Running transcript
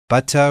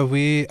But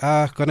we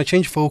are going to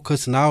change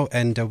focus now,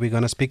 and we're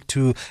going to speak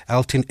to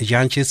Elton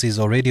Jantjies. He's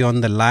already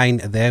on the line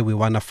there. We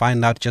want to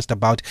find out just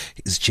about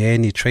his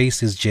journey,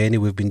 trace his journey.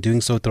 We've been doing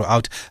so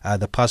throughout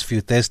the past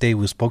few Thursdays.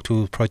 We spoke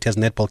to Proteas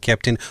netball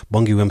captain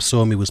Bongiwe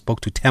Msomi. We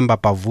spoke to Themba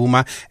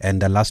Bavuma,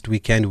 and last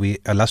week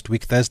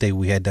Thursday,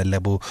 we had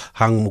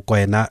Lebohang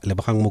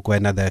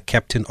Mokoena, the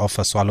captain of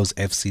Swallows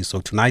FC.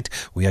 So tonight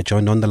we are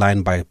joined on the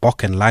line by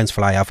Bok and Lions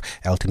Fly-Off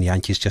Elton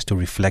Jantjies, just to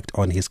reflect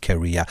on his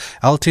career.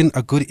 Elton,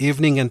 a good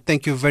evening, and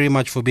thank you very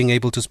much for being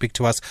able to speak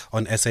to us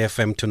on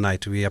SAFM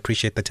tonight. We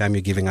appreciate the time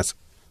you're giving us.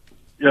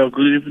 Yeah,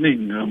 good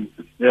evening.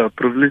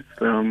 Privileged.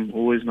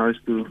 Always nice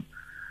to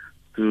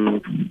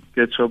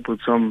catch up with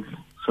some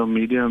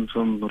media and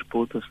some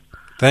reporters.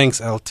 Thanks,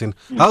 Elton.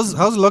 How's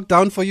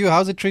lockdown for you?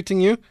 How's it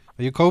treating you?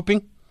 Are you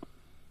coping?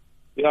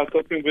 Yeah,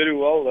 coping very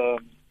well.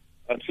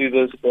 I see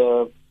this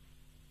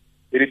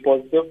very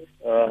positive.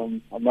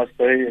 I must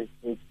say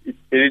it's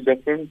very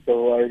different,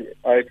 so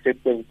I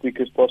accept it as quick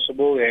as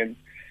possible, and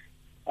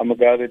I'm a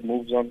guy that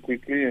moves on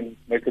quickly and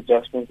make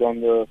adjustments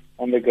on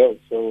the go.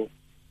 So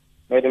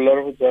made a lot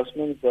of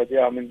adjustments, but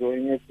yeah, I'm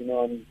enjoying it. I'm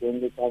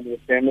enjoying the time with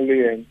the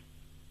family, and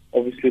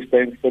obviously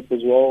staying fit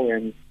as well,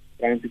 and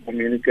trying to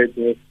communicate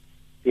with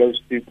close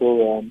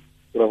people.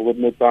 So I've got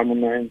more time on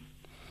my hands.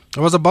 I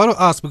was about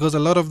to ask, because a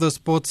lot of the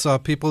sports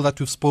people that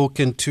we've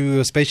spoken to,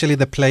 especially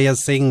the players,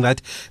 saying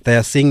that they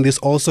are seeing this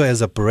also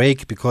as a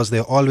break because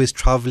they're always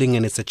traveling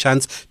and it's a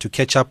chance to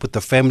catch up with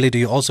the family. Do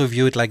you also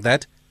view it like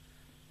that?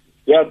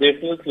 Yeah,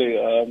 definitely.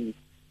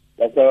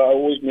 Like I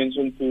always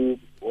mention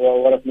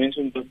what I've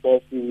mentioned the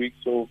past few weeks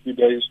or few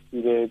days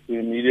to the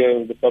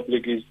media, the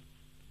public, is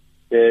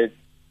that,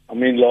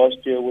 last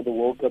year with the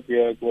World Cup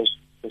here, it was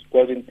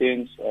quite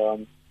intense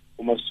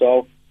for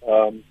myself.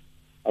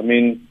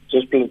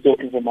 Just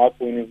talking from my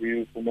point of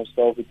view, for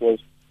myself, it was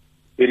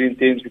very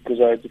intense because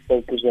I had to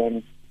focus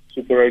on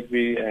Super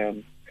Rugby,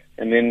 and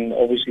then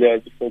obviously I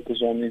had to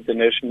focus on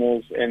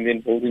internationals and then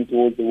building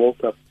towards the World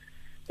Cup.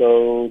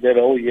 So that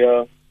whole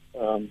year,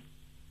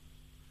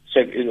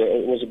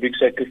 it was a big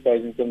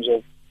sacrifice in terms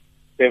of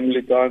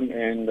family time,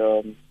 and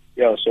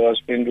so I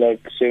spent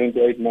like 7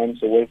 to 8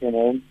 months away from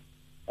home,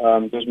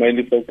 just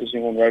mainly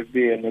focusing on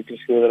rugby and making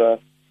sure that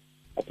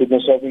I put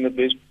myself in the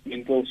best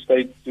mental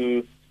state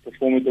to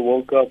perform at the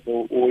World Cup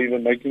or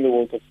even making the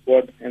World Cup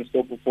squad and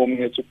still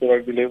performing at Super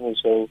Rugby level.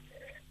 So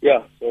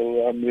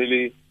I'm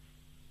really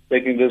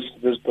taking this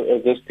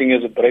thing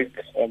as a break,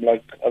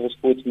 like other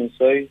sportsmen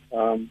say.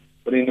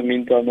 But in the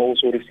meantime, I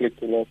also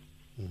reflect a lot.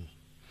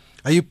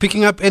 Are you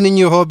picking up any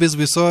new hobbies?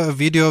 We saw a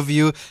video of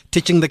you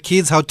teaching the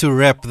kids how to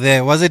rap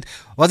there. Was it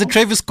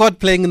Travis Scott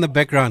playing in the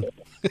background?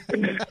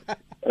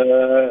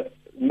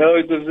 No,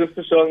 it was just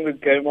a song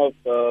that came up.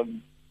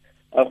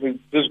 I've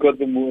just got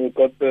the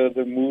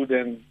mood,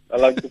 and I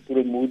like to put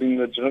a mood in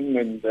the gym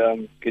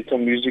and get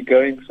some music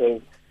going.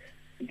 So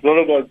it's not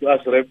about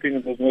us rapping.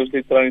 It was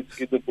mostly trying to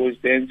get the boys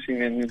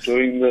dancing and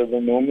enjoying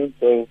the moment.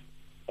 So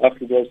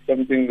after that,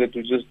 something that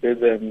we just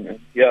did, and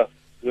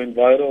went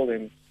viral.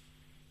 And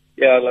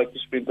I like to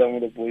spend time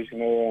with the boys,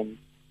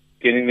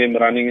 getting them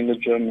running in the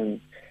gym and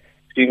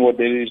seeing what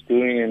Delhi is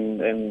doing,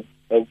 and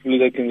hopefully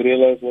they can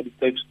realize what it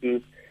takes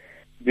to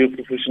be a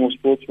professional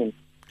sportsman.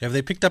 Have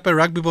they picked up a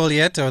rugby ball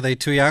yet, or are they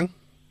too young?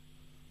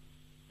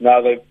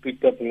 No, they've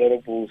picked up a lot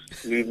of balls,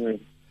 believe me.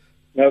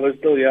 No, they're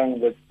still young,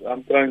 but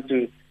I'm trying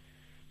to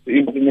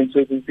implement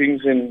certain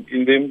things in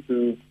them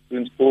to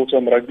install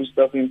some rugby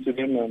stuff into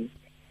them. And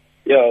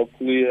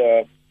hopefully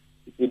it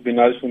would be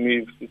nice for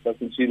me if I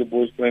can see the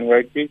boys playing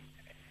rugby.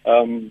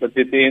 But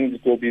at the end,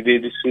 it will be their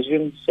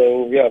decision.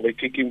 So, they're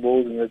kicking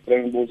balls and they're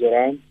throwing balls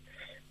around.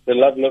 They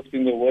love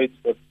lifting the weights,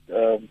 but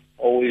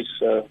always,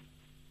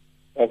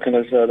 how can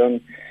I say,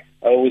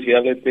 I always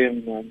yell at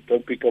them,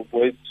 don't pick up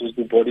weights, just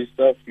do body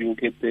stuff. You'll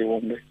get there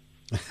one day.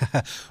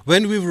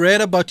 When we've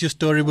read about your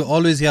story, we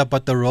always hear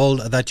about the role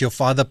that your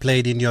father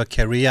played in your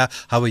career,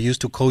 how he used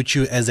to coach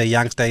you as a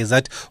youngster. Is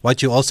that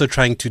what you're also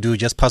trying to do,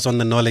 just pass on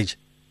the knowledge?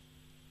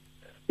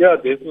 Yeah,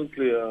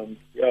 definitely.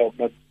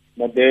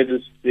 My dad,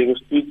 there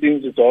was two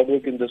things, it's hard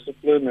work and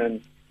discipline,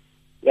 and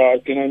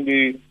I can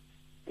only,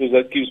 because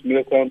that keeps me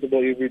accountable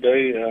every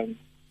day,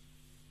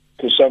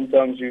 because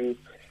sometimes you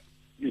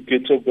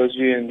get so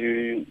busy and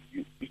you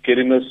get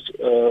in this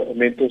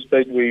mental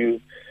state where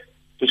you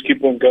just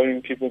keep on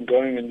going,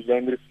 and you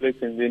don't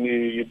reflect, and then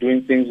you're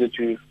doing things that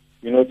you're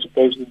not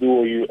supposed to do,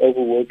 or you're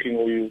overworking,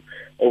 or you're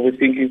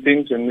overthinking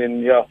things, and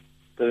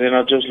then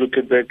I just look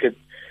back at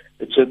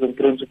certain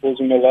principles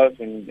in my life,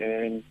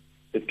 and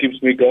it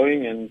keeps me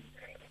going, and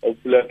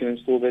hopefully I can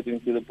install that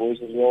into the boys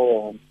as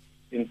well,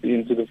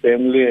 into the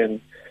family,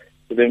 and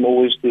for them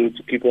always to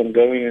keep on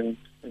going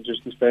and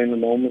just to stay in the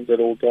moment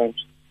at all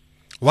times.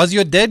 Was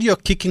your dad your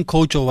kicking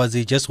coach, or was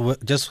he just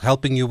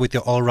helping you with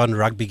your all-round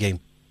rugby game?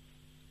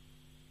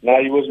 No,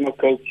 he was my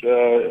coach,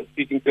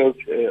 kicking coach,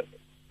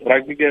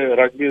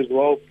 rugby as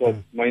well, but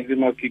mainly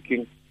my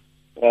kicking.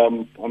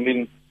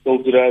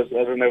 Told you guys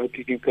I don't have a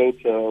kicking coach.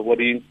 What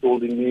he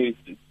installed in me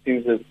is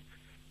things that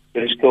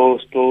are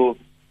still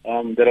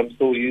that I'm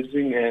still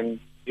using, and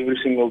every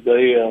single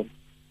day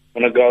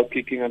when I go out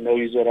kicking, I know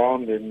he's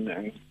around, and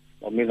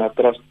I mean, I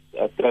trust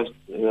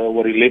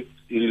what he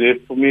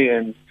left for me,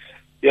 and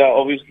yeah,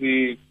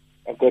 obviously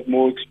I've got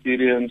more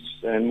experience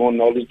and more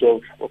knowledge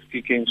of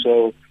kicking,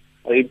 so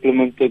I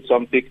implemented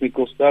some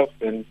technical stuff,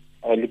 and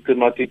I looked at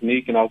my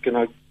technique and how can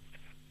I,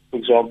 for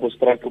example,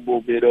 strike a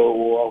ball better,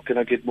 or how can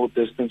I get more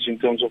distance in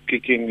terms of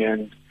kicking,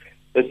 and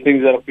that's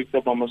things that I picked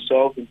up on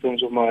myself in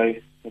terms of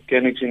my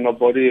mechanics in my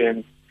body,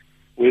 and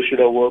where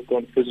should I work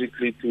on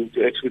physically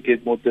to actually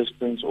get more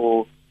distance,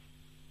 or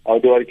how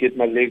do I get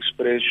my legs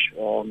fresh?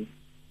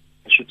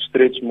 I should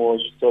stretch more, I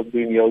should start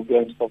doing yoga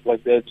and stuff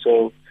like that.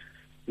 So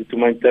to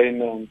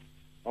maintain,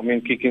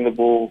 kicking the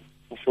ball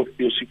for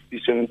 50 or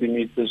 60, 70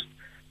 meters,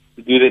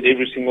 to do that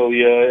every single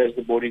year as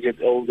the body gets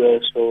older.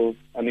 So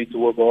I need to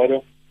work harder,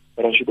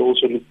 but I should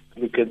also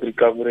look at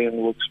recovery and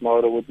work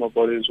smarter with my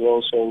body as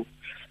well. So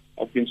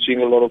I've been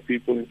seeing a lot of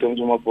people in terms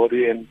of my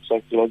body and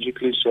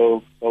psychologically,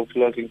 so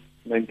hopefully I can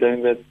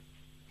maintain that.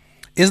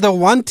 Is there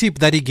one tip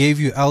that he gave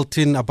you,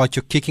 Elton, about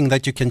your kicking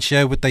that you can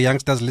share with the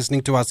youngsters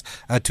listening to us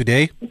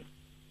today?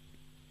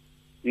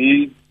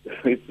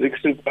 It's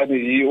actually funny.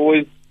 He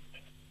always,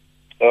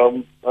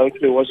 I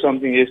actually watched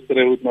something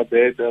yesterday with my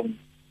dad,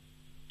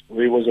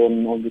 where he was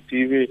on the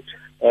TV.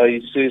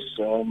 He says,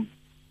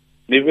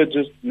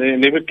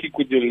 never kick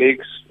with your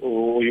legs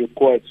or your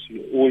quads.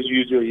 You always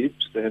use your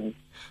hips, and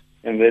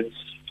that's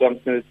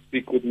something that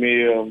stick with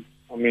me.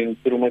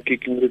 Through my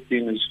kicking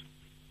routine is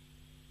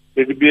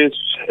let it be as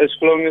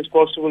flowing as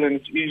possible and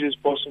as easy as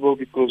possible,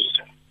 because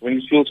when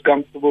it feels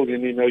comfortable,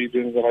 then you know you're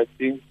doing the right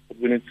thing. But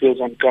when it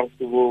feels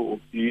uncomfortable, or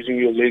you're using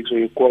your legs or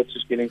your quads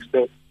just getting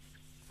stuck,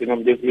 then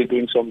I'm definitely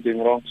doing something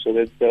wrong. So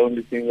that's the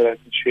only thing that I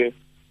can share.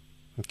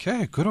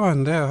 Okay, good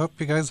one there. I hope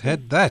you guys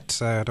heard that.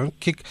 Don't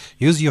kick,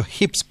 use your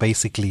hips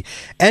basically.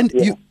 And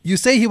Yeah. you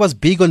say he was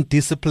big on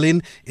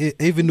discipline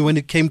even when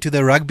it came to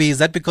the rugby. Is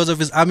that because of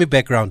his army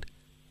background?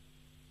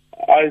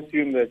 I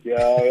assume that, yeah.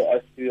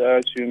 I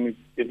assume it's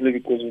definitely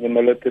because of the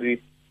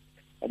military.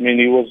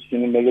 He was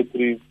in the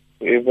military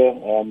forever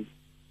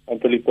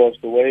until he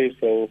passed away.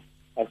 So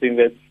I think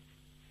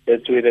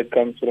that's where that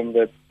comes from,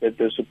 that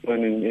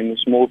discipline in the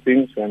small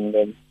things and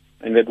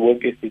that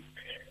work ethic.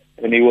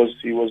 And he was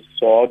a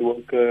hard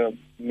worker.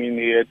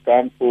 He had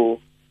time for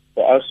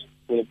us,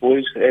 for the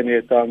boys, and he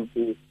had time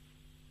to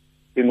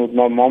spend with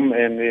my mom,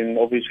 and then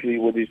obviously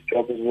with his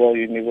job as well,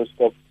 he never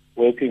stopped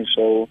working.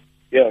 So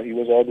yeah, he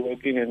was hard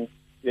working, and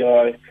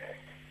yeah,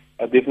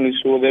 I definitely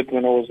saw that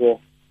when he was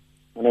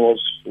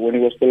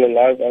still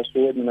alive. I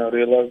saw it and I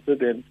realized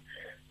it, and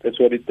that's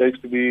what it takes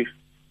to be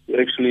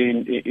actually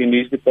in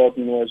his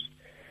department. Was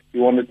he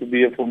wanted to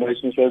be a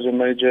formation sergeant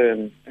major,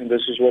 and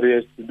this is what he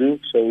has to do.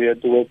 So we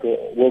had to work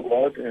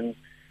hard, and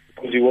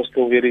because he was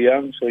still very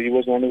young, so he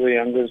was one of the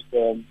youngest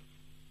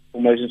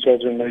formation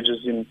sergeant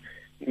majors in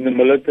the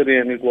military,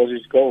 and it was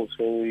his goal.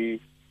 So he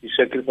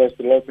sacrificed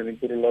a lot, and he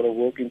put a lot of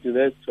work into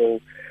that. So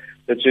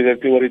that's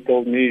exactly what he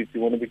told me. If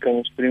you want to become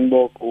a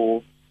Springbok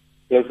or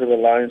play for the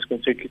Lions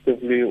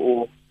consecutively,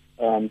 or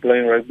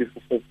playing rugby for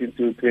 15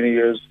 to 20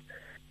 years,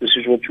 this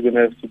is what you're going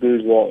to have to do,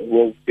 is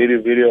work very,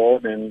 very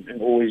hard and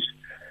always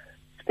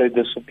stay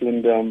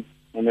disciplined no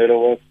matter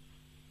what.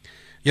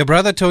 Your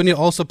brother Tony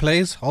also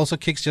plays, also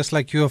kicks just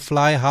like you, a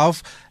fly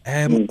half.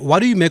 What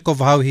do you make of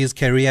how his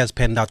career has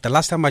panned out? The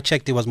last time I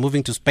checked, he was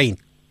moving to Spain.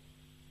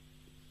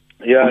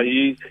 Yeah,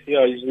 he's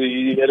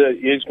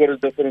got a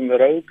different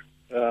road.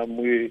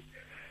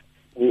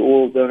 We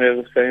all don't have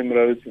the same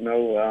road, you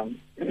know.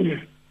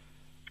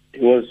 He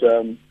was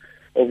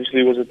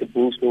obviously was at the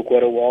Bulls for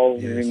quite a while,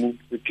 and then he moved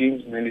to the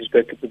Kings, and then he's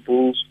back at the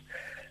Bulls.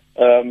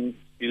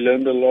 He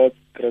learned a lot.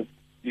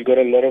 He got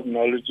a lot of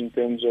knowledge in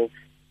terms of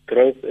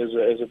growth as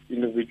an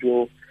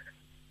individual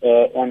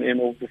on and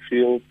off the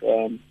field.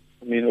 When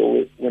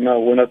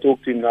I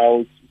talk to him now,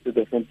 it's a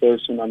different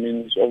person.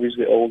 He's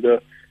obviously older,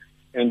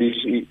 and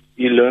he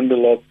learned a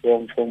lot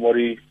from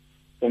the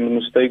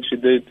mistakes he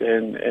did,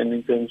 and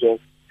in terms of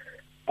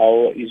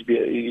how he's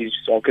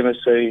how can I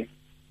say,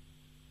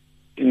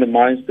 in the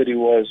minds that he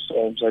was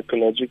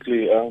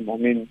psychologically.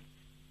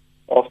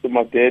 After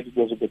my dad, it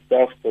was a bit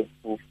tough, but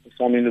for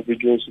some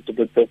individuals it's a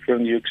bit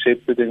different. You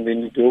accept it and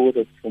then you deal with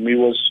it. For me,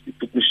 it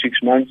took me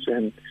 6 months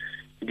and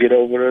to get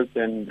over it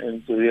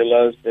and to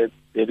realize that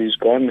he's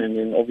gone. And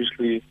then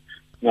obviously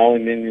now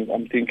and then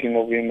I'm thinking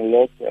of him a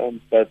lot.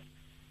 But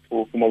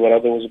for my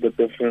brother, it was a bit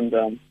different.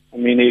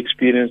 He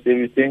experienced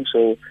everything.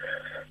 So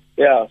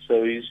yeah,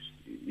 so his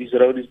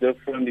road is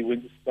different. He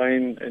went to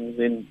Spain and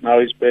then now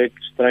he's back,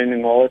 he's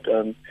training hard.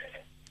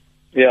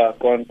 Yeah, I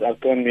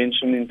can't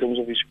mention in terms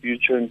of his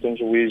future, in terms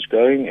of where he's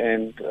going,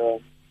 and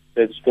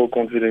that's still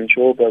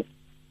confidential, but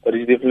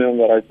he's definitely on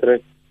the right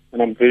track,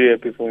 and I'm very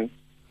happy for him.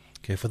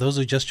 Okay, for those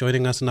who are just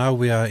joining us now,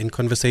 we are in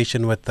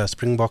conversation with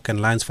Springbok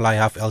and Lions fly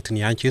half Elton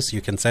Jantjies. You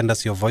can send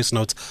us your voice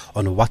notes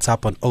on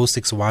WhatsApp on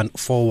 061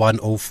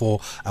 4104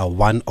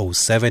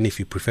 107. If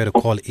you prefer to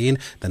call in,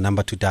 the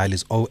number to dial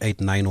is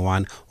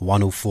 0891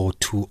 104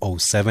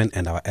 207,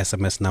 and our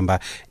SMS number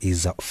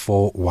is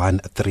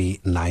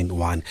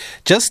 41391.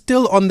 Just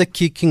still on the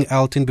kicking,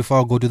 Elton,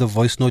 before I go to the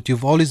voice note,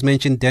 you've always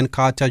mentioned Dan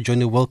Carter,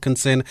 Johnny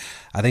Wilkinson,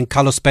 I think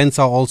Carlos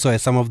Spencer also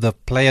as some of the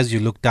players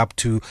you looked up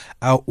to.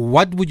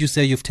 What would you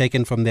say you've taken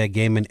from their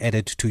game and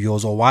added to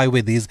yours, or why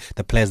were these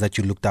the players that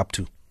you looked up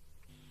to?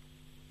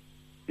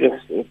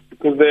 Yes,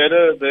 because they had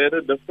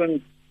a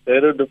different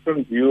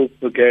view of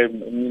the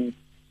game. I mean,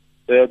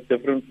 they had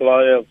different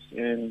fly-ups,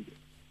 and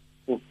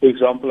for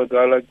example, a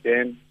guy like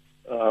Dan,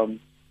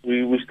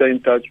 we stay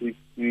in touch.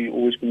 We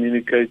always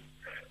communicate.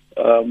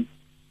 I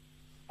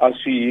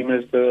see him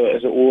as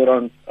an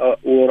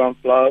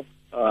all-around player.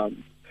 I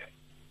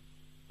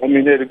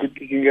mean, he had a good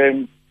kicking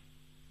game,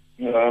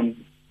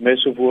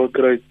 massive work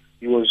rate.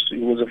 He was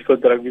a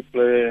fit rugby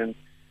player, and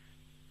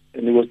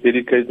he was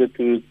dedicated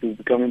to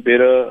becoming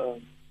better.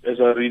 As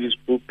I read his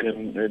book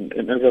and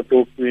as I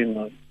talk to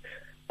him,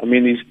 I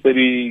mean, he's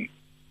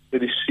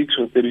 36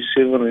 or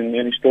 37,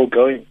 and he's still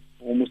going,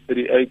 almost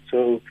 38.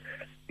 So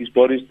his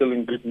body's still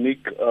in good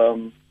nick.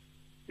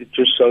 It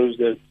just shows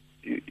that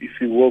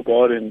if you work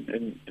hard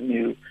and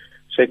you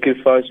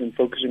sacrifice and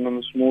focusing on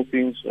the small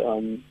things,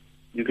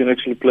 you can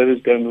actually play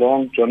this game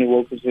long. Johnny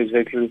Wilkinson is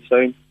exactly the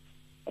same.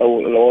 I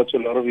watch a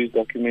lot of his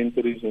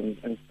documentaries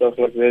and stuff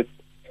like that.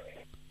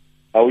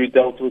 How he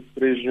dealt with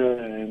pressure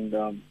and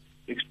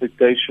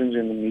expectations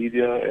in the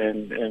media,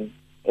 and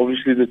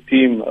obviously the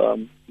team.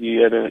 He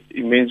had an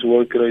immense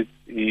work rate.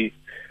 He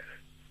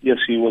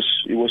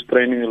was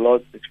training a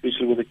lot,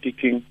 especially with the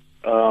kicking.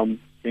 And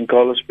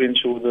Carlos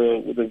Spencer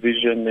with the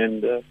vision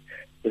and the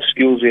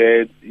skills he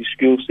had, his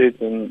skill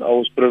set, and I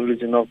was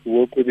privileged enough to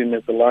work with him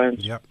at the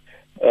Lions. Yep.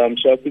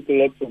 So I took a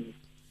lot from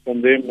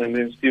them, and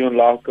then Stephen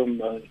Larkham,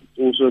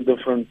 also a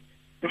different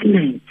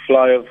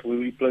flyer.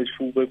 He plays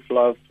fullback,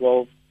 flyer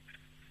 12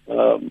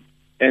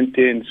 and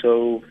 10.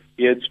 So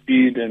he had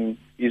speed, and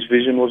his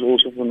vision was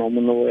also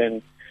phenomenal,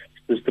 and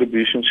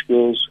distribution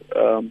skills.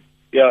 And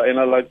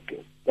I like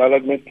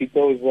Matt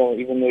Kito as well,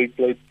 even though he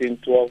played 10,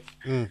 12.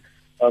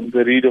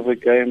 The read of the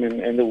game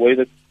and the way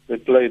that they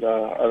played,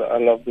 I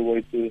love the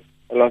way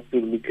I like to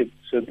look at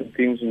certain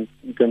things in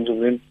terms of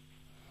them.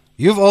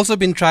 You've also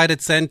been tried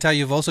at centre.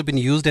 You've also been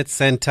used at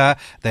centre.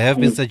 There have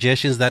been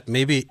suggestions that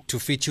maybe to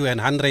fit you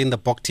and Andre in the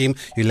Bok team,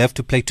 you'll have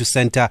to play to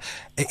centre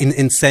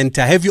in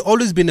centre. Have you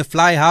always been a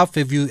fly half?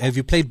 Have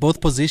you played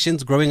both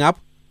positions growing up?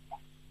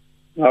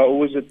 I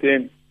always a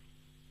 10.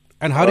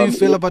 And how do you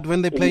feel about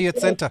when they play you at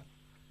centre?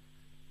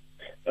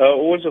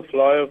 Always a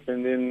fly off,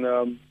 and then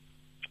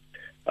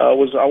I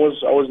was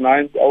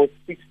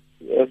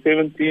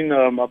 17.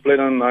 I played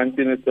on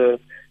 19 because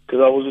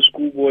I was a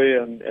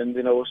schoolboy, and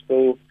then I was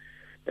still.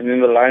 And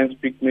then the Lions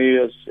picked me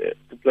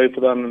to play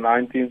for the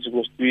under-19s. It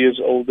was 2 years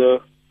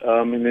older.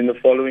 And then the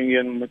following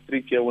year, in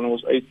matric year, when I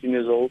was 18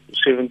 years old,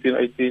 17,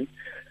 18,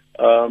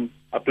 I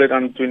played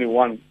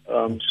under-21.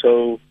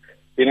 So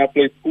then I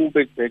played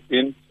fullback back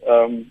then.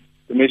 The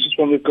message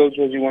from the coach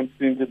was he wanted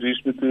to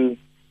introduce me to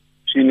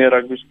senior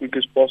rugby as quick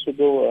as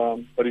possible,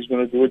 but he's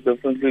going to do it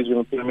differently. He's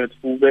going to put me at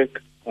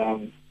fullback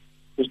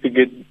just to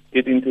get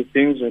into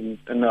things,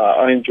 and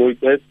I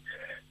enjoyed that.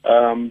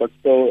 But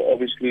still,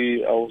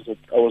 obviously, I was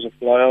a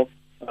fly-off.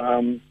 I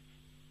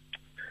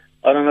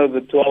don't know, the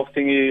 12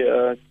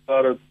 thingy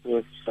started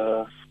with,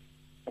 I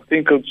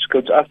think, Coach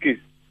Aki.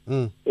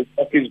 Coach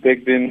Aki's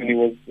back then, and he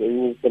was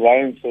the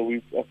Lions, so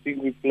I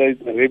think we played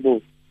the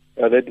Rebels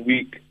that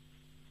week.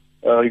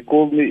 He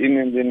called me in,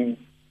 and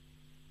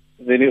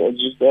then he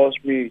just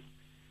asked me,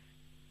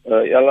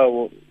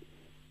 Yala,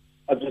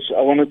 I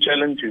want to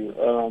challenge you.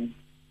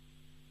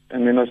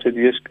 And then I said,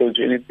 yes, coach,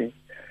 anything.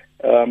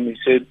 He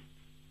said,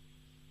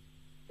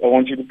 I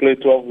want you to play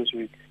 12 this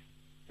week.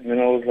 And then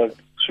I was like,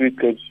 sweet,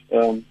 coach.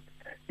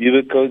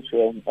 You're the coach.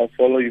 I'll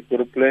follow you for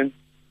a plan.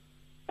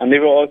 I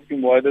never asked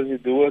him why does he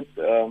do it.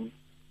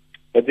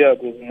 But yeah,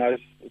 it was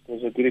nice. It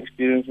was a good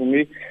experience for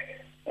me.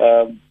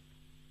 I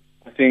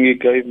think he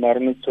gave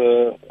Marnus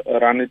a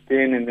run at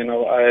 10, and then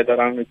I had a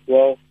run at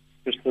 12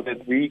 just for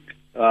that week.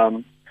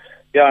 And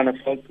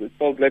it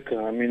felt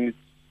lekker. I mean, it's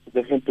a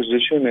different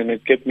position, and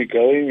it kept me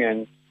going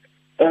and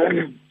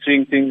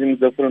seeing things in a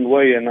different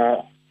way. And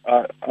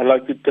I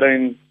like to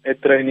train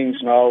at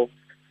trainings now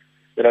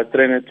that I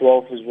train at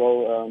 12 as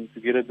well, to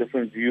get a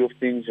different view of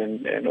things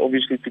and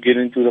obviously to get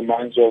into the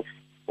minds of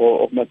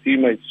my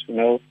teammates, you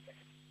know.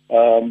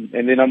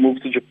 And then I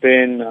moved to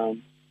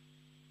Japan.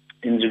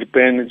 In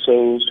Japan, and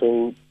so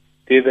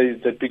there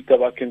they picked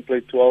up I can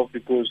play 12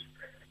 because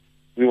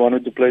we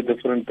wanted to play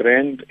different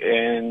brand,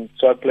 and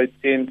so I played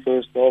 10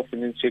 first half,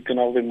 and then second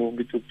half they moved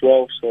me to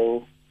 12.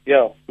 So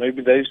yeah,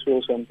 maybe they saw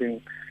something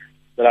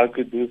that I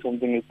could do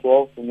something at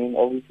 12, and then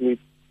obviously it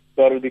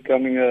started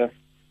becoming a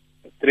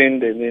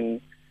trend, and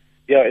then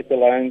at the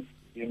Lions,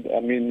 I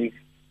mean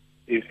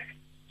if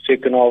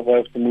second half I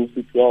have to move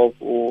to 12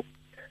 or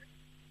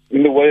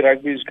in the way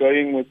rugby is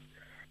going with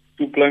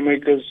two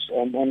playmakers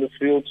on the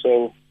field.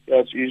 So yeah,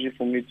 it's easy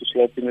for me to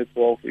slot in at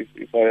 12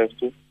 if I have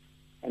to,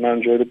 and I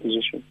enjoy the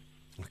position.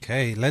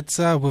 Okay, let's.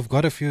 We've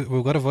got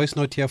a voice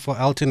note here for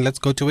Elton. Let's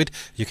go to it.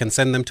 You can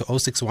send them to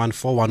 061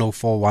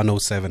 4104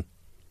 107.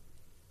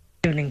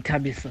 Good evening,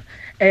 Thabiso.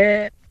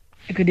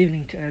 Good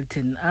evening to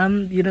Elton.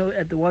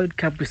 At the World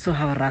Cup, we saw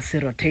how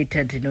Rassie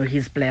rotated,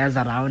 his players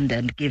around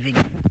and giving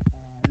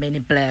many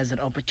players an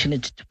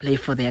opportunity to play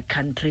for their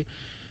country.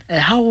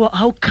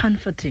 How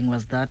comforting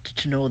was that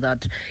to know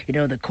that,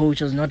 the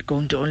coach was not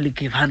going to only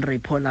give Henry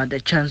Pollard a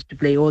chance to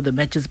play all the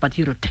matches, but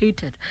he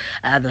rotated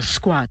the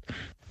squad.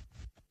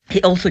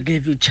 He also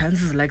gave you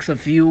chances like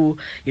of you,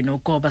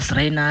 Kobus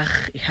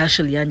Reinach,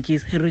 Herschel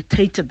Jantjies. He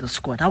rotated the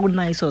squad. How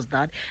nice was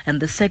that?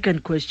 And the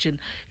second question,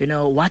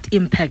 what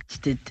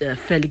impact did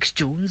Felix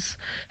Jones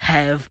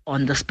have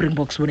on the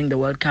Springboks winning the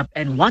World Cup?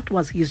 And what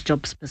was his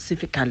job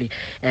specifically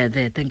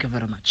there? Thank you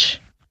very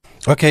much.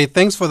 Okay,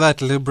 thanks for that,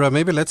 Libra.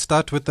 Maybe let's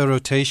start with the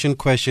rotation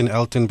question,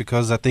 Elton,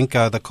 because I think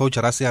the coach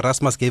Rassie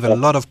Erasmus gave a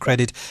lot of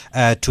credit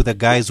to the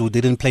guys who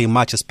didn't play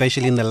much,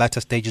 especially in the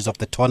latter stages of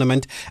the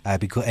tournament,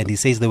 and he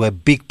says they were a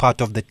big part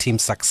of the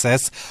team's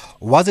success.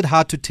 Was it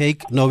hard to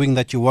take, knowing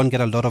that you won't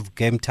get a lot of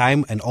game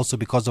time, and also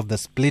because of the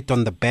split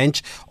on the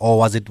bench, or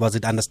was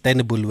it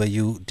understandable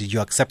did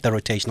you accept the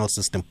rotational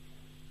system?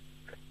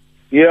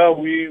 Yeah,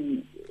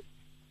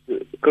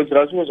 Coach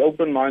Rassie was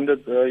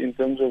open-minded in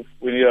terms of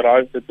when he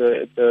arrived at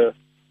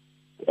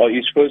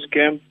his first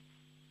camp.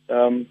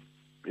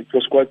 It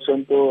was quite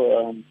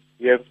simple.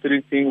 You have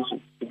three things: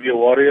 to be a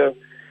warrior,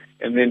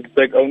 and then to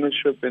take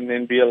ownership, and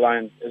then be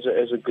aligned as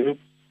a group,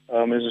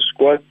 as a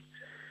squad.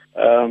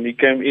 He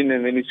came in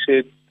and then he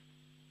said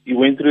he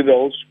went through the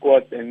whole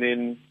squad, and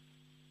then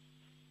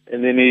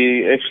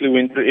he actually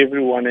went through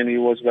everyone, and he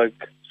was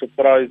like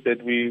surprised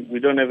that we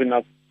don't have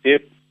enough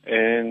depth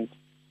and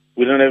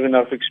we don't have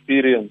enough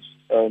experience.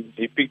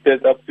 He picked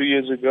that up 2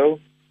 years ago,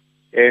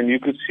 and you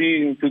could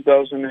see in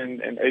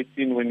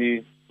 2018 when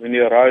he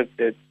arrived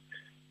that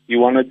he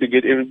wanted to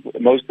get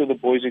most of the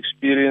boys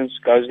experience,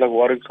 guys like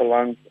Warwick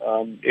Galant,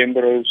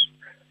 Ambrose,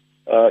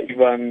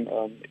 Ivan,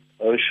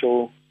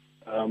 Herschel,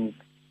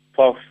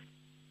 Puff.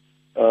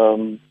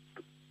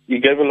 He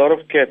gave a lot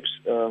of caps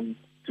to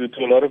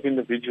a lot of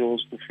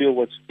individuals to feel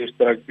what's Test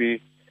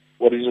rugby,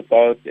 what it's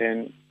about,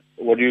 and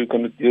what you're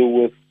going to deal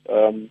with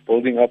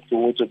building up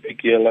towards a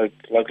big year like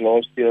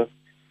last year.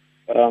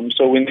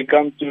 So when they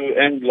come to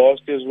end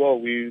last year as well,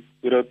 we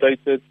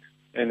rotated,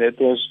 and that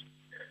was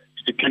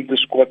to keep the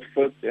squad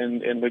fit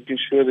and making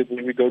sure that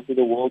when we go to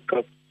the World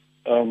Cup,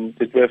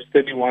 that we have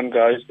 31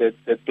 guys that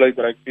played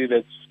rugby,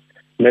 that's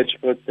match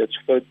fit, that's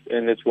fit,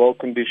 and that's well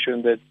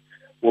conditioned, that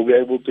will be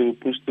able to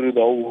push through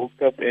the whole World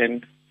Cup,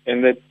 and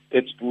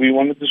that's we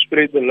wanted to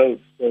spread the load.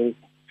 So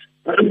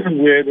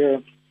we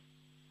had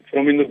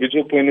from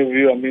individual point of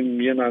view, I mean,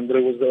 me and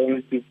Andre was the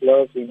only two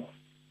players, and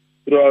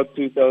throughout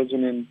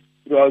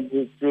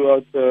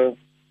the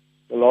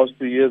last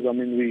 2 years, I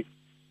mean, we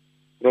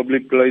probably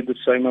played the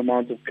same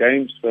amount of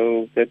games.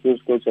 So that was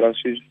Coach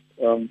Rassie's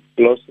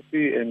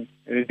philosophy, and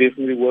it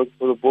definitely worked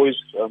for the boys.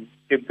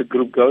 Kept the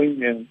group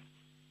going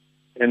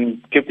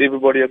and kept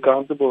everybody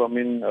accountable. I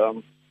mean,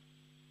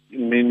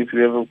 if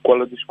you have a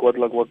quality squad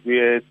like what we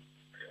had,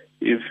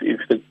 if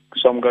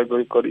some guy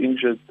got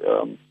injured,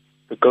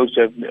 the coach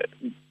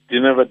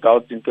didn't have a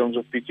doubt in terms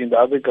of picking the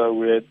other guy.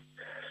 We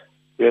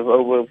have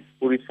over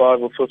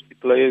 45 or 50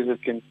 players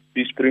that can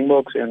be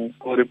Springboks and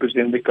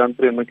represent the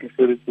country and making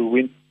sure that we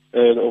win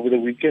over the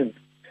weekend.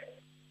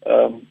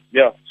 So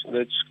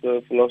that's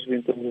the philosophy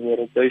in terms of the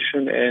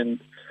rotation, and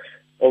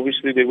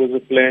obviously there was a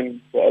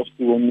plan for us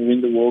to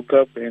win the World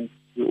Cup, and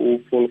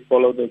we all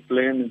followed that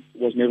plan.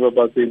 It was never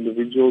about the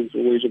individual, it's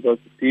always about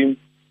the team.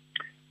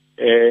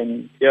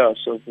 And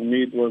so for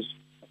me I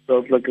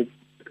felt like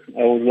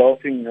I was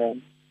laughing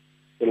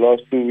the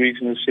last 2 weeks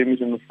in the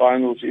semis and the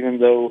finals, even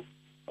though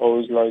I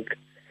was like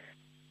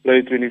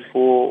play 24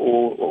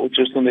 or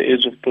just on the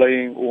edge of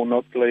playing or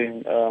not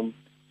playing.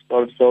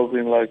 Started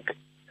feeling like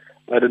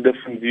I had a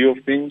different view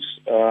of things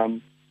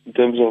in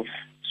terms of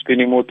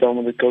spending more time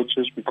with the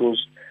coaches,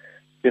 because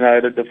I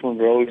had a different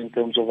role in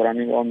terms of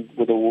running on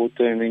with the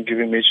water and then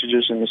giving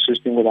messages and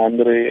assisting with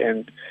Andre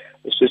and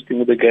assisting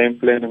with the game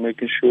plan and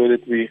making sure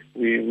that we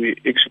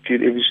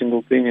execute every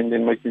single thing, and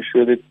then making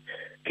sure that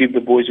keep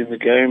the boys in the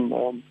game.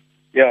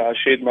 I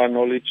shared my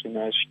knowledge, and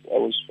I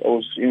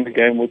was in the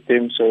game with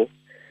them, so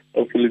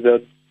hopefully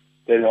that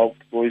helped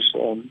the boys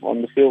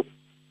on the field.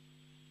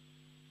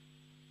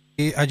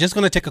 I'm just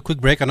going to take a quick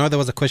break. I know there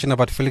was a question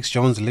about Felix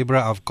Jones,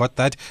 Libra. I've got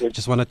that.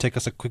 Just want to take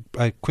us a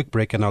quick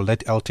break, and I'll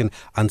let Elton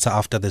answer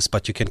after this.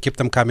 But you can keep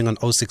them coming on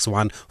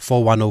 061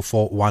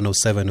 4104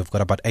 107. We've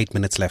got about 8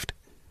 minutes left.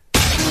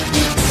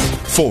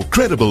 For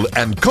credible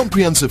and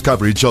comprehensive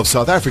coverage of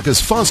South Africa's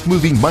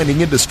fast-moving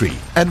mining industry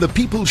and the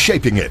people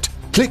shaping it,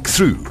 click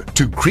through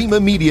to Creamer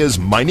Media's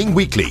Mining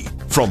Weekly.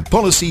 From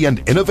policy and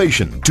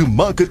innovation to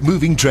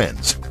market-moving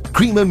trends,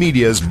 Creamer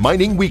Media's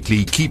Mining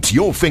Weekly keeps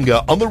your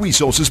finger on the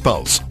resources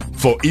pulse.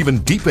 For even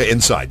deeper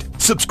insight,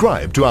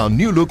 subscribe to our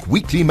New Look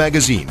weekly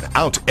magazine,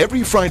 out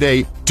every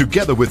Friday,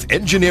 together with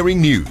engineering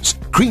news.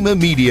 Creamer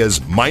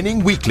Media's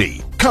Mining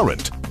Weekly.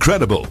 Current,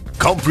 credible,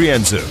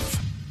 comprehensive.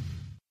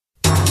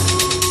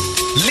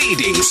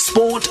 Leading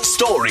sport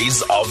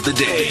stories of the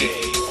day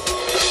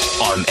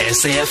on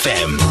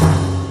SAFM.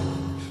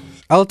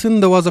 Alton,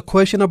 there was a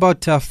question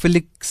about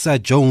Felix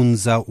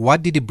Jones.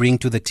 What did he bring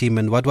to the team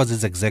and what was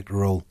his exact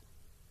role?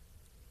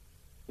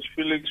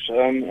 Felix,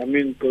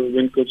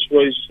 when Coach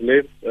Royce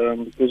left,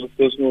 because of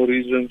personal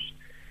reasons,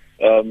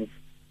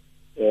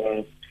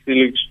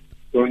 Felix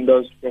joined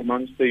us from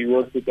Munster. He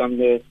worked with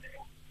under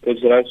Coach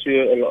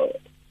Rassie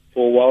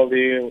for a while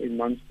there in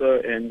Munster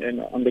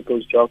and under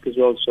Coach Jock as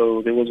well.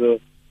 So there was a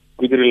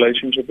good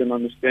relationship and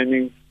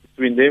understanding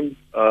between them.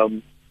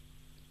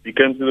 He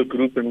came to the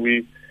group and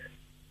we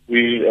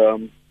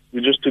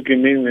just took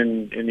him in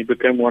and he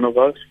became one of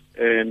us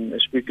and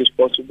as quick as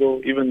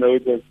possible, even though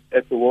it was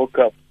at the World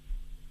Cup.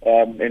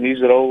 And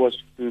his role was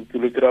to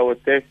look at our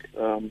attack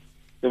in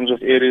terms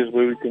of areas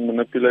where we can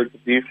manipulate the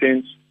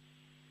defense.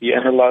 He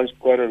analyzed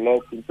quite a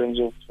lot in terms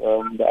of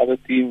the other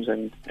teams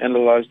and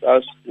analyzed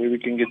us where we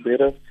can get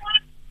better.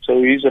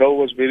 So his role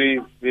was very,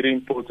 very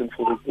important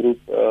for the group,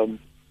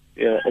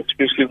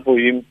 especially for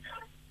him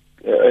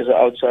as an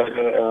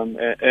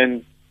outsider.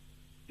 And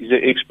he's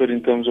an expert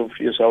in terms of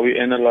how he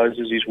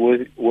analyzes his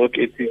work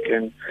ethic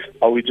and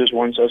how he just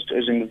wants us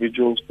as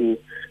individuals to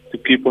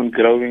keep on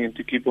growing and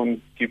to keep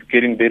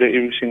getting better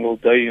every single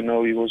day. You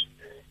know, he was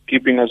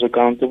keeping us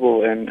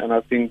accountable, and I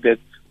think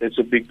that's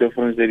a big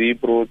difference that he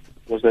brought,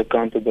 was the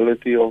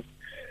accountability of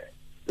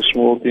the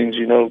small things,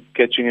 you know,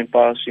 catching and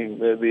passing,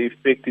 the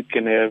effect it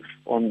can have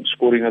on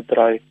scoring a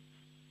try.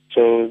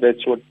 So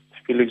that's what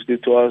Felix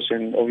did to us,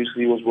 and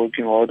obviously he was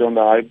working hard on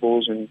the high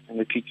balls and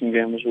the kicking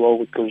game as well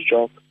with Coach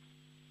Jock.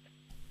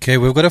 Okay,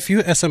 we've got a few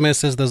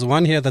SMSs. There's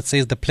one here that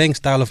says the playing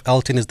style of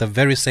Elton is the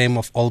very same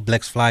of All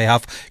Blacks fly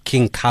half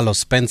King Carlos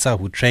Spencer,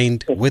 who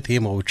trained with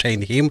him or who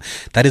trained him.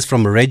 That is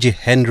from Reggie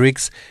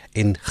Hendricks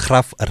in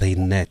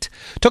Graaff-Reinet.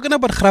 Talking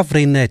about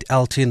Graaff-Reinet,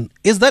 Elton,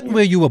 is that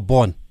where you were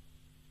born?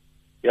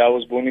 Yeah, I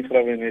was born in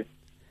Graaff-Reinet,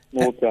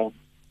 small town.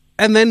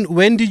 And then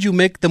when did you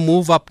make the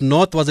move up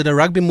north? Was it a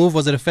rugby move?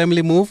 Was it a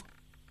family move?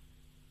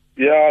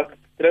 Yeah,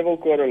 I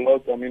traveled quite a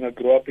lot. I mean, I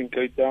grew up in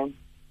Cape Town,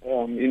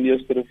 in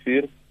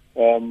Yesterrivier.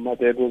 My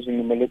dad was in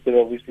the military,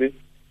 obviously.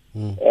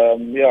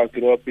 I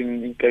grew up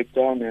in Cape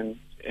Town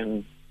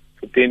and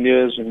for 10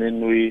 years, and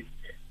then we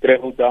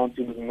traveled down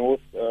to the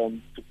north,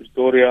 to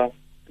Pretoria,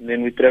 and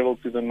then we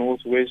traveled to the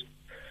northwest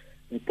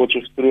in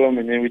Potchefstroom,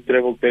 and then we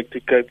traveled back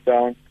to Cape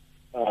Town.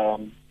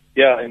 And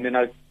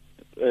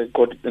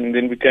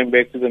then we came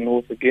back to the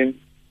north again.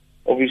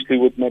 Obviously,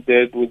 with my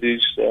dad, with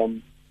his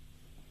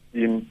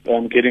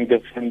getting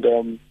different.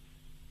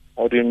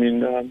 How do you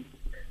mean?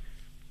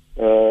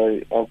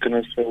 How can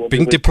I say?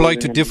 Being deployed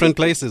to different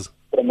places.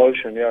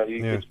 Promotion, he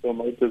gets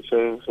promoted,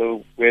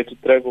 so we had to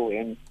travel,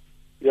 and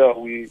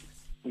we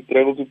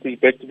traveled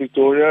back to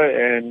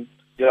Victoria, and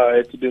I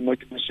had to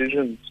make a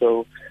decision.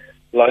 So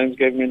Lions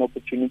gave me an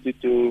opportunity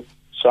to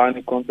sign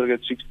a contract at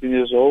 16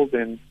 years old,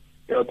 and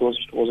it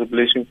was a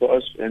blessing for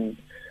us. And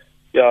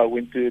I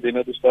went to, then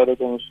I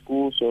started on a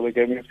school, so they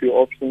gave me a few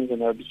options,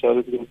 and I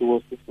decided to go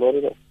to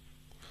Florida.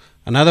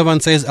 Another one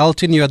says,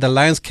 Elton, you are the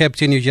Lions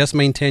captain. You just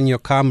maintain your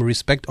calm,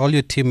 respect all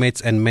your teammates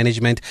and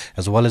management,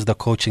 as well as the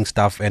coaching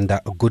staff, and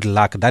good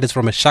luck. That is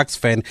from a Sharks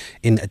fan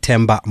in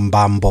Themba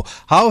Mbambo.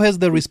 How has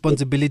the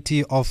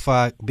responsibility of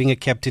being a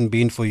captain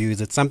been for you?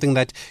 Is it something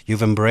that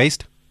you've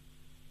embraced?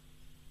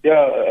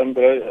 Yeah,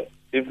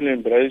 definitely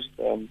embraced.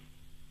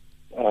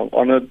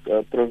 Honored,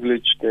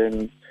 privileged,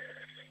 and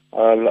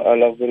I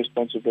love the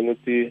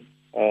responsibility.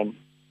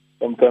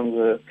 Sometimes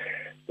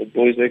the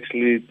boys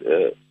actually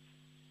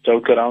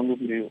joke around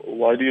with me.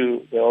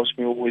 They ask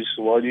me always,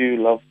 why do you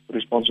love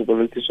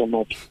responsibility so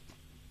much?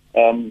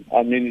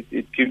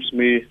 It keeps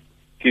me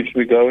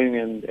going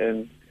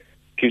and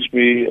keeps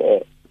me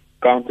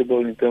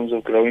accountable in terms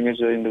of growing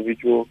as an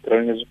individual,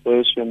 growing as a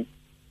person,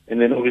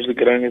 and then obviously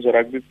growing as a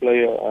rugby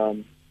player.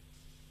 I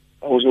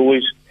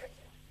always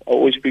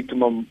speak to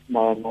my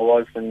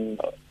wife, and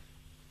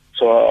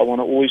so I want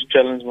to always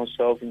challenge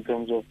myself in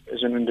terms of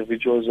as an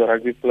individual, as a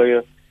rugby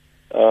player.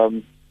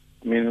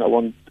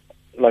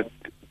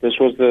 This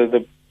was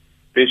the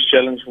best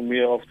challenge for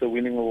me after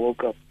winning a World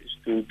Cup, is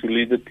to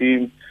lead the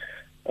team.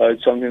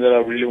 It's something that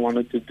I really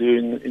wanted to do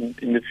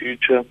in the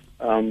future.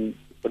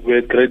 But we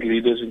had great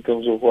leaders in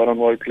terms of Warren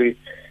Whiteley.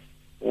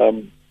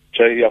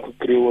 Jay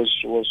Yakukriw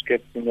was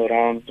captain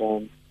around.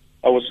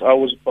 I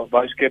was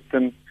vice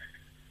captain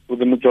for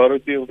the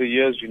majority of the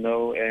years, you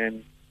know,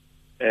 and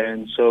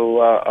so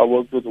I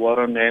worked with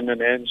Warren hand in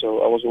hand.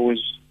 So I was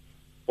always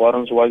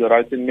Warren's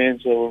right-hand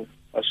man. So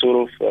I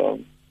sort of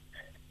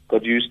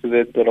got used to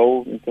that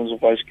role in terms of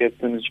vice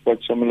captain. It's quite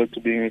similar to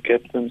being a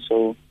captain.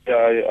 So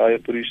I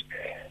appreciate.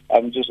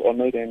 I'm just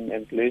honored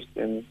and blessed,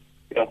 and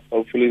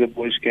hopefully the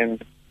boys can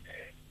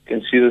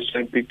see the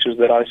same pictures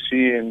that I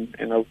see,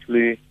 and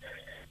hopefully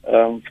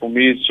for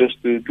me it's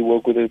just to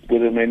work with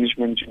the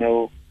management, you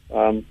know,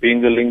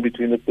 being the link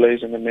between the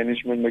players and the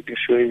management, making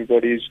sure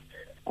everybody's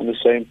on the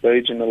same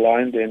page and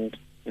aligned, and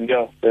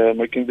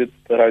making the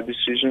right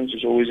decisions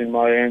is always in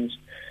my hands,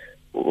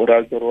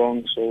 right or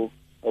wrong. So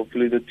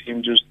hopefully the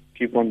team just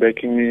keep on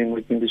backing me and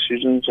making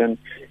decisions, and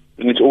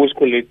it's always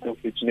collective.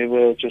 It's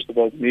never just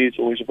about me, it's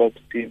always about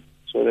the team.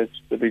 So that's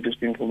the biggest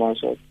thing from my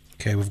side.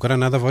 Okay, we've got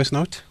another voice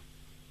note.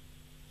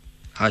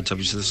 Hi,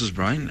 Thabiso. This is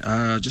Brian.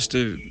 Just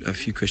a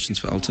few questions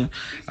for Elton.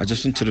 I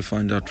just wanted to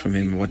find out from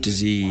him, how does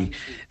he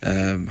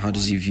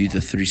view the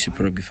 3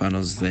 Super Rugby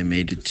finals they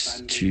made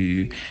it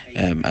to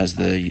as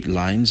the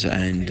Lions,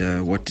 and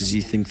what does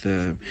he think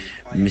the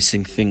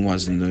missing thing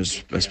was in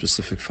those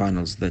specific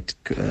finals that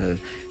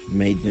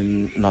made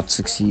them not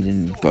succeed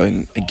in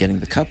getting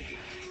the cup?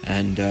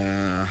 And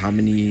how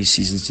many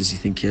seasons does he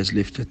think he has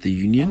left at the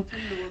Union?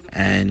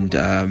 And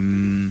how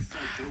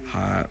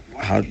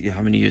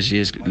many years he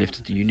has left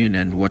at the Union,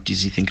 and what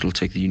does he think it'll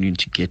take the Union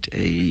to get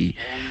a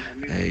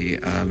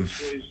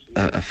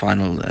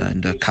final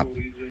and a cup?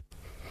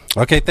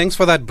 Okay, thanks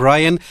for that,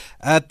 Brian.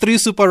 3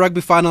 Super Rugby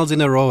finals in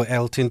a row,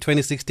 Elton.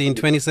 2016,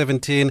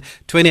 2017,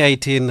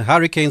 2018.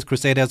 Hurricanes,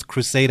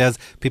 Crusaders.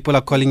 People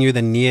are calling you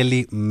the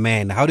nearly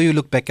man. How do you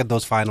look back at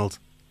those finals?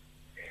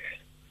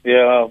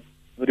 Yeah,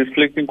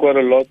 reflecting quite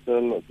a lot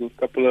the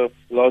couple of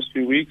last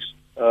few weeks.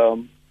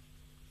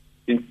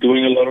 Been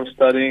doing a lot of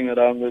studying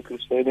around the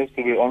Crusaders,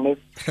 to be honest.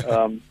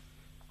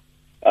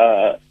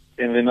 And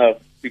then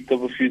I've picked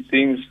up a few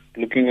things,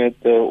 looking at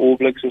the All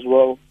Blacks as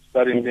well,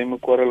 studying them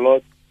quite a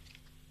lot.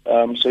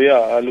 So yeah,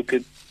 I look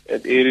at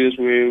areas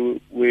where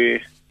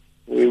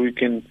we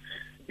can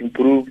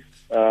improve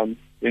when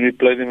we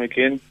play them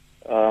again.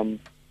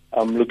 I'm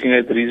looking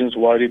at the reasons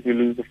why did we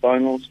lose the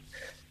finals.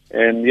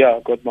 And yeah,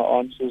 I got my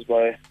answers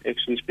by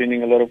actually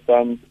spending a lot of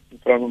time in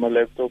front of my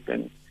laptop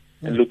and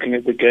looking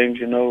at the games,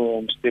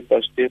 step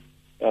by step.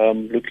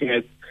 Looking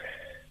at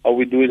how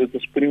we do it at the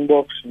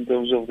Springboks in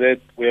terms of that,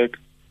 where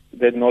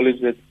that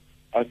knowledge that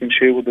I can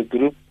share with the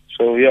group.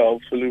 So yeah,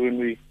 hopefully when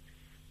we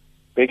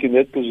back in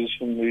that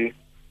position,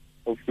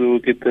 hopefully we'll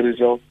get the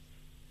result.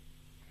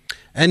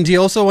 And he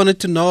also wanted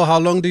to know, how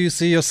long do you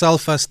see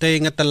yourself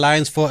staying at the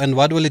Lions for, and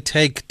what will it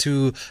take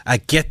to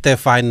get there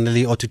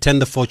finally, or to turn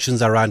the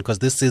fortunes around, because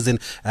this season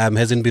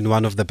hasn't been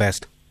one of the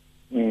best?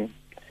 Yeah,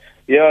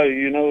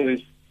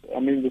 the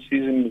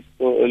season is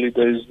still early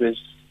days.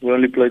 We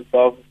only played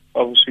 5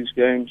 or 6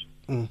 games.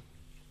 We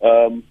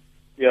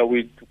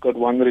got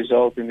one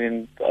result, and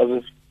then the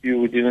other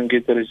few we didn't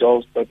get the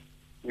results, but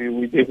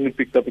we definitely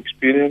picked up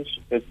experience.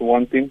 That's the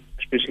one thing,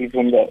 especially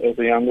from the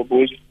younger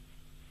boys.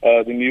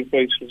 The new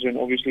faces, and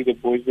obviously the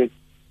boys that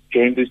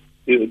joined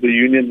the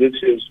Union this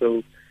year.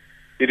 So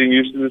getting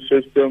used to the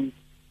system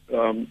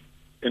and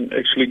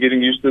actually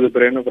getting used to the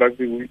brand of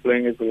rugby we're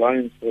playing as the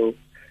Lions. So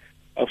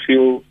I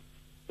feel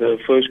the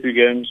first few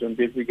games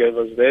definitely gave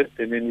us that,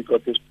 and then we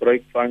got this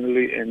break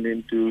finally, and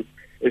then to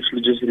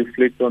actually just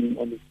reflect on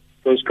the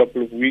first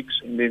couple of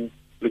weeks, and then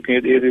looking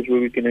at areas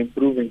where we can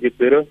improve and get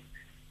better,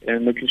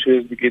 and making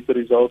sure we get the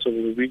results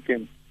over the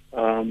weekend.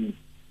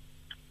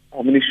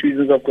 How many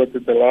seasons I've got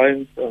at the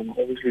Lions?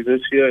 Obviously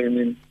this year, and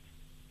then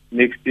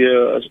next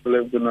year I still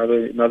have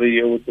another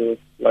year with the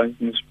Lions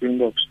and the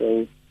Springboks.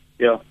 So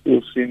yeah,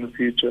 we'll see in the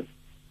future.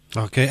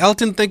 Okay,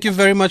 Elton, thank you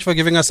very much for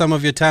giving us some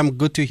of your time.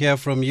 Good to hear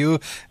from you,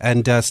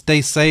 and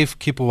stay safe,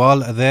 keep well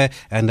there,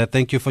 and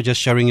thank you for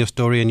just sharing your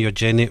story and your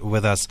journey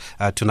with us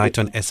tonight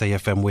on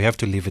SAFM. We have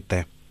to leave it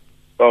there.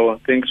 Oh,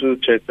 thanks for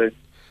the chat, mate.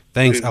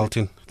 Thanks,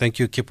 Elton. Thank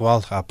you. Keep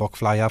well. Bok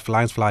fly off,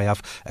 Lions fly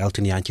off.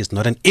 Elton Jantjies.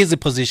 Not an easy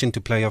position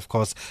to play, of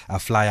course,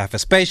 fly off,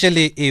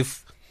 especially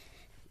if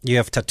you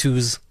have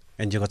tattoos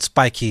and you got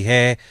spiky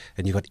hair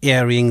and you got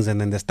earrings, and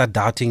then they start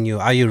doubting you.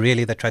 Are you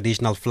really the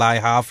traditional fly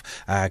half?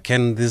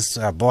 Can this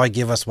boy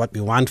give us what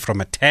we want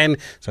from a 10?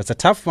 So it's a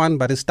tough one,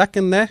 but he's stuck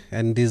in there,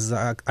 and he's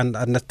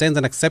understands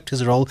and accepts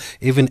his role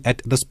even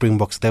at the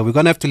Springboks there. We're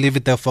going to have to leave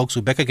it there, folks.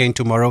 We're back again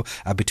tomorrow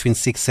between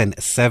 6 and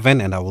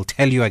 7, and I will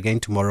tell you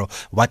again tomorrow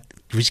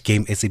which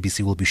game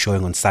SABC will be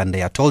showing on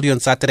Sunday. I told you on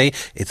Saturday,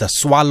 it's the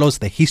Swallows,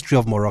 the history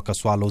of Moroka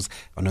Swallows.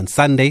 And on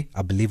Sunday,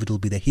 I believe it will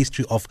be the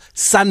history of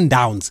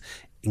Sundowns,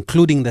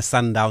 including the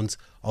Sundowns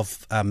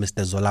of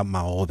Mr. Zola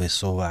Mahobe.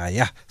 So,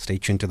 stay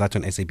tuned to that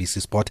on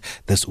SABC Sport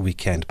this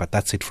weekend. But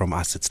that's it from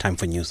us. It's time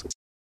for news.